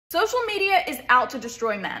Social media is out to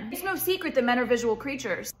destroy men. It's no secret that men are visual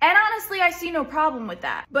creatures. And honestly, I see no problem with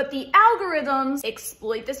that. But the algorithms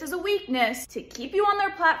exploit this as a weakness to keep you on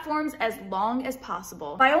their platforms as long as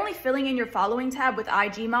possible. By only filling in your following tab with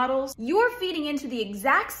IG models, you're feeding into the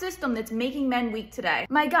exact system that's making men weak today.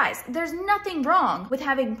 My guys, there's nothing wrong with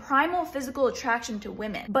having primal physical attraction to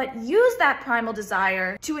women, but use that primal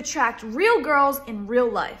desire to attract real girls in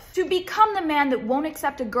real life. To become the man that won't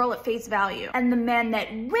accept a girl at face value, and the man that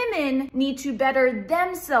women need to better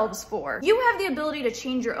themselves for. You have the ability to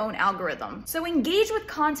change your own algorithm. So engage with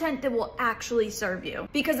content that will actually serve you.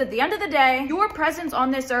 Because at the end of the day, your presence on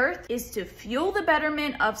this earth is to fuel the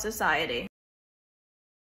betterment of society.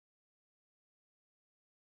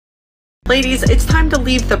 Ladies, it's time to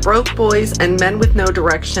leave the broke boys and men with no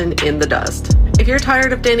direction in the dust. If you're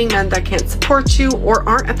tired of dating men that can't support you or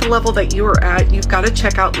aren't at the level that you are at, you've got to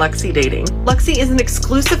check out LOTT Dating. LOTT is an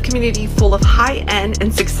exclusive community full of high-end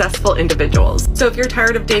and successful individuals. So if you're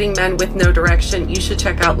tired of dating men with no direction, you should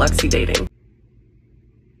check out LOTT Dating.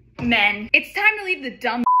 Men, it's time to leave the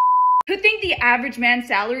dumb who think the average man's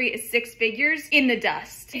salary is 6 figures in the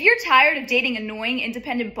dust. If you're tired of dating annoying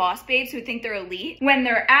independent boss babes who think they're elite when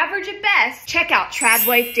they're average at best, check out Trad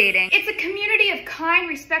Wife Dating. It's a community of kind,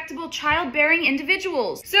 respectable, childbearing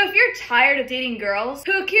individuals. So if you're tired of dating girls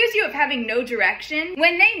who accuse you of having no direction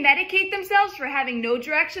when they medicate themselves for having no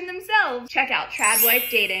direction themselves, check out Trad Wife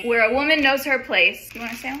Dating, where a woman knows her place. You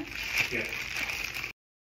want to say one? Yeah.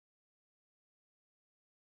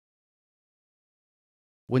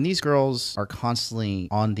 When these girls are constantly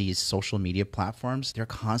on these social media platforms, they're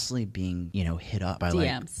constantly being, hit up by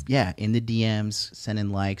DMs. in the DMs,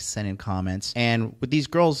 sending likes, sending comments. And with these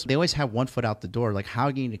girls, they always have one foot out the door. Like, how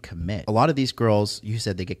are you going to commit? A lot of these girls, you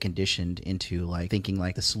said they get conditioned into thinking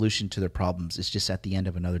the solution to their problems is just at the end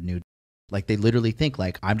of another nude. Like, they literally think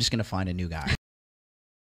I'm just going to find a new guy.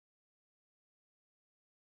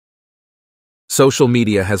 Social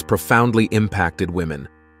media has profoundly impacted women,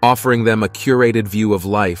 offering them a curated view of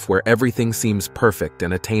life where everything seems perfect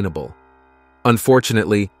and attainable.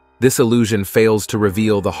 Unfortunately, this illusion fails to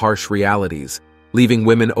reveal the harsh realities, leaving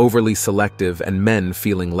women overly selective and men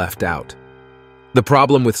feeling left out. The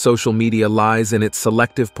problem with social media lies in its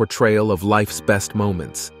selective portrayal of life's best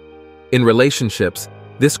moments. In relationships,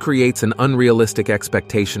 this creates an unrealistic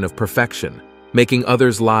expectation of perfection, making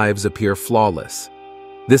others' lives appear flawless.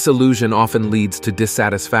 This illusion often leads to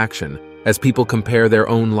dissatisfaction, as people compare their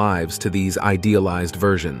own lives to these idealized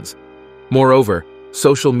versions. Moreover,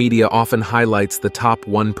 social media often highlights the top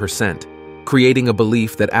 1%, creating a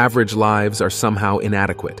belief that average lives are somehow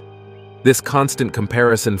inadequate. This constant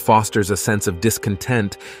comparison fosters a sense of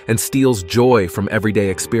discontent and steals joy from everyday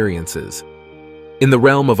experiences. In the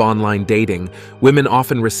realm of online dating, women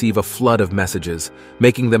often receive a flood of messages,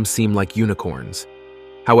 making them seem like unicorns.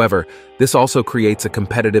 However, this also creates a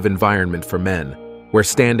competitive environment for men, where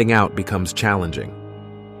standing out becomes challenging.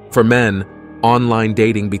 For men, online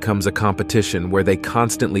dating becomes a competition where they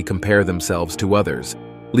constantly compare themselves to others,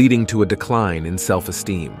 leading to a decline in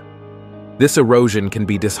self-esteem. This erosion can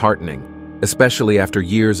be disheartening, especially after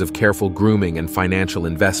years of careful grooming and financial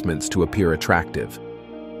investments to appear attractive.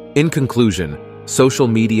 In conclusion, social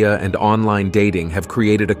media and online dating have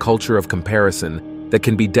created a culture of comparison that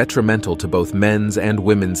can be detrimental to both men's and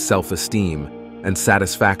women's self-esteem and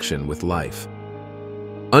satisfaction with life.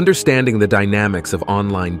 Understanding the dynamics of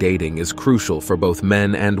online dating is crucial for both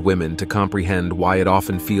men and women to comprehend why it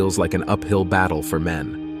often feels like an uphill battle for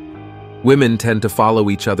men. Women tend to follow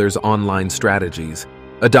each other's online strategies,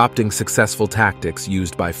 adopting successful tactics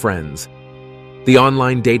used by friends. The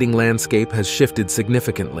online dating landscape has shifted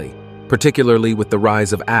significantly, particularly with the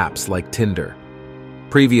rise of apps like Tinder.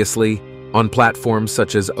 Previously, on platforms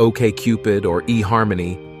such as OkCupid or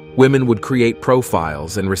eHarmony, women would create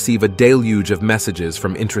profiles and receive a deluge of messages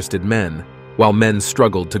from interested men, while men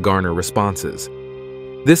struggled to garner responses.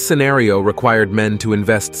 This scenario required men to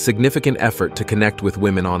invest significant effort to connect with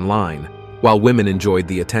women online, while women enjoyed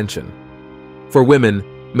the attention. For women,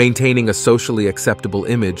 maintaining a socially acceptable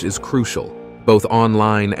image is crucial, both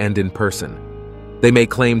online and in person. They may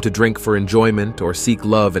claim to drink for enjoyment or seek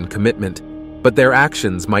love and commitment, but their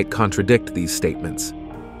actions might contradict these statements.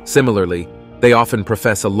 Similarly, they often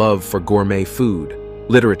profess a love for gourmet food,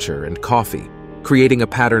 literature, and coffee, creating a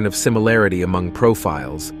pattern of similarity among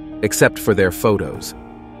profiles, except for their photos.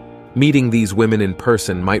 Meeting these women in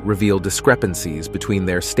person might reveal discrepancies between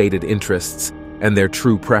their stated interests and their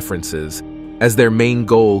true preferences, as their main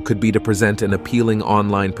goal could be to present an appealing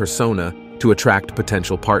online persona to attract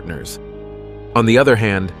potential partners. On the other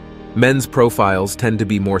hand, men's profiles tend to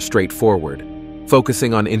be more straightforward,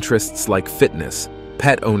 focusing on interests like fitness,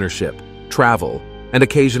 pet ownership, travel, and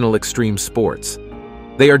occasional extreme sports.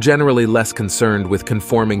 They are generally less concerned with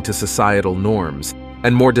conforming to societal norms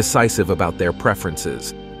and more decisive about their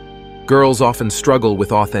preferences. Girls often struggle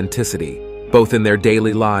with authenticity, both in their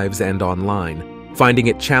daily lives and online, finding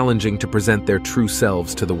it challenging to present their true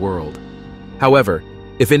selves to the world. However,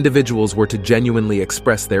 if individuals were to genuinely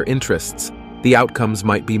express their interests, the outcomes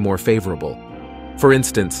might be more favorable. For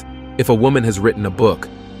instance, if a woman has written a book,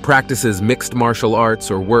 practices mixed martial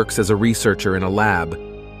arts, or works as a researcher in a lab,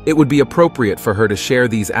 it would be appropriate for her to share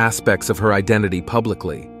these aspects of her identity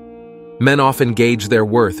publicly. Men often gauge their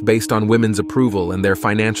worth based on women's approval and their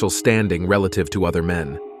financial standing relative to other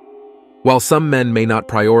men. While some men may not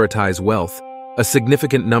prioritize wealth, a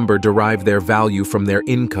significant number derive their value from their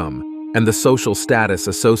income and the social status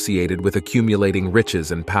associated with accumulating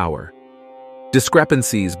riches and power.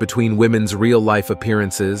 Discrepancies between women's real-life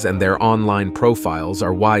appearances and their online profiles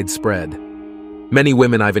are widespread. Many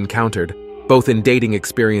women I've encountered, both in dating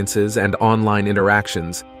experiences and online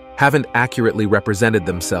interactions, haven't accurately represented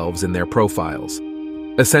themselves in their profiles.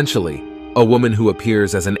 Essentially, a woman who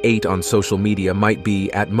appears as an 8 on social media might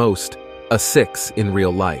be, at most, a 6 in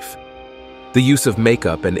real life. The use of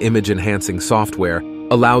makeup and image-enhancing software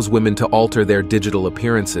allows women to alter their digital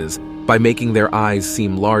appearances by making their eyes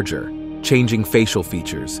seem larger, changing facial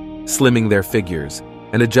features, slimming their figures,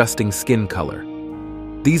 and adjusting skin color.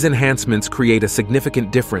 These enhancements create a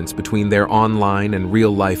significant difference between their online and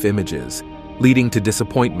real-life images, leading to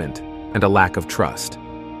disappointment and a lack of trust.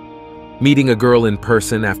 Meeting a girl in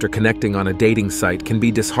person after connecting on a dating site can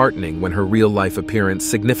be disheartening when her real-life appearance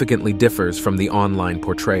significantly differs from the online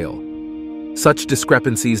portrayal. Such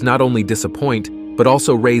discrepancies not only disappoint, but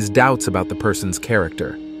also raise doubts about the person's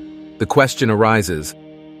character. The question arises,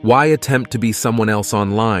 why attempt to be someone else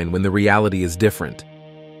online when the reality is different?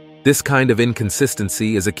 This kind of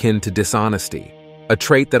inconsistency is akin to dishonesty, a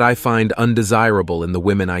trait that I find undesirable in the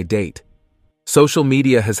women I date. Social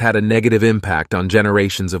media has had a negative impact on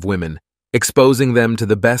generations of women, exposing them to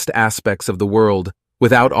the best aspects of the world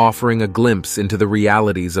without offering a glimpse into the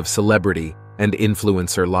realities of celebrity and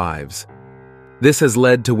influencer lives. This has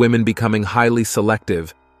led to women becoming highly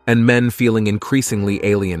selective and men feeling increasingly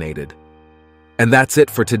alienated. And that's it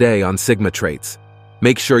for today on Sigma Traits.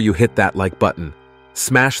 Make sure you hit that like button,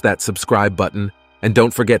 smash that subscribe button, and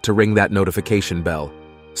don't forget to ring that notification bell.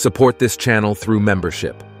 Support this channel through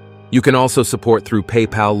membership. You can also support through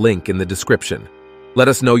PayPal, link in the description. Let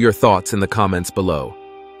us know your thoughts in the comments below.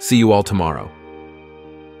 See you all tomorrow.